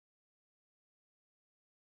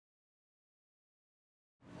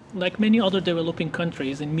like many other developing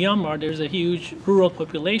countries, in Myanmar there's a huge rural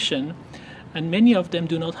population, and many of them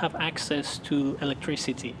do not have access to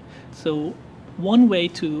electricity. So one way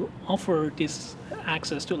to offer this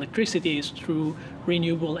access to electricity is through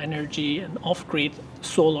renewable energy and off-grid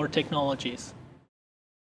solar technologies.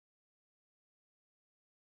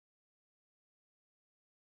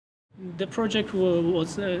 The project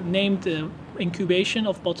was named Incubation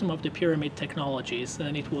of Bottom of the Pyramid Technologies,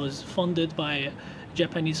 and it was funded by a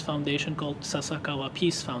Japanese foundation called Sasakawa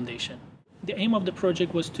Peace Foundation. The aim of the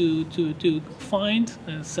project was to find,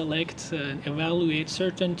 select, and evaluate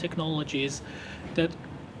certain technologies that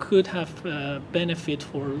could have benefit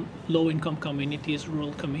for low-income communities,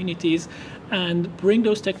 rural communities, and bring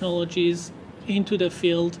those technologies into the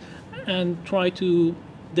field and try to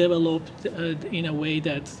develop in a way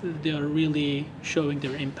that they are really showing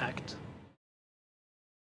their impact.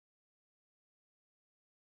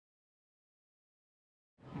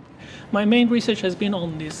 My main research has been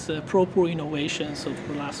on this pro-poor innovations over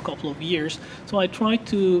the last couple of years. So I tried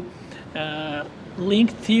to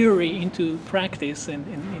link theory into practice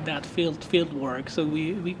in that field work. So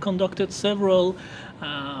we conducted several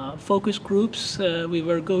focus groups. We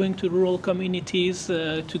were going to rural communities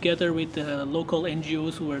together with the local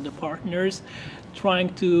NGOs who were the partners,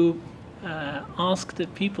 trying to ask the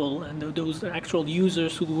people and those actual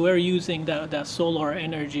users who were using that solar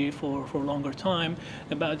energy for a longer time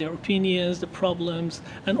about their opinions, the problems,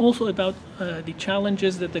 and also about the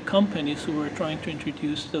challenges that the companies who were trying to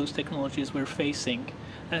introduce those technologies were facing,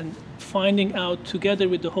 and finding out together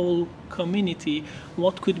with the whole community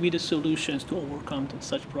what could be the solutions to overcome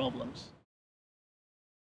such problems.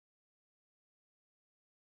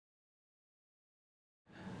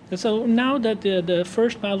 So now that the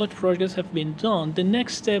first pilot projects have been done, the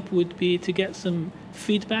next step would be to get some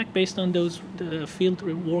feedback based on the field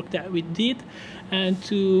work that we did, and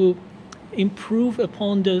to improve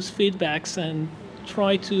upon those feedbacks and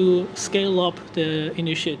try to scale up the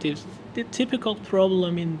initiatives. The typical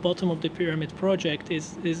problem in bottom of the pyramid project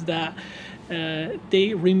is that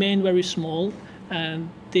they remain very small and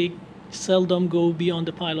they seldom go beyond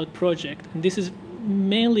the pilot project. And this is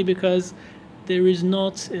mainly because there is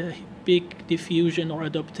not a big diffusion or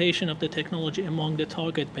adaptation of the technology among the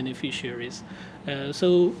target beneficiaries.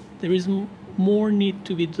 So there is more need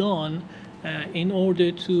to be done in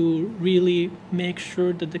order to really make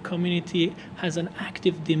sure that the community has an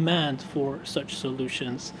active demand for such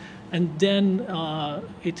solutions. And then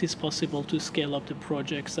it is possible to scale up the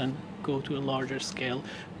projects and go to a larger scale.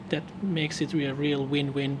 That makes it a real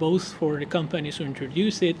win-win, both for the companies who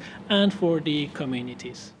introduce it and for the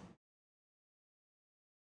communities.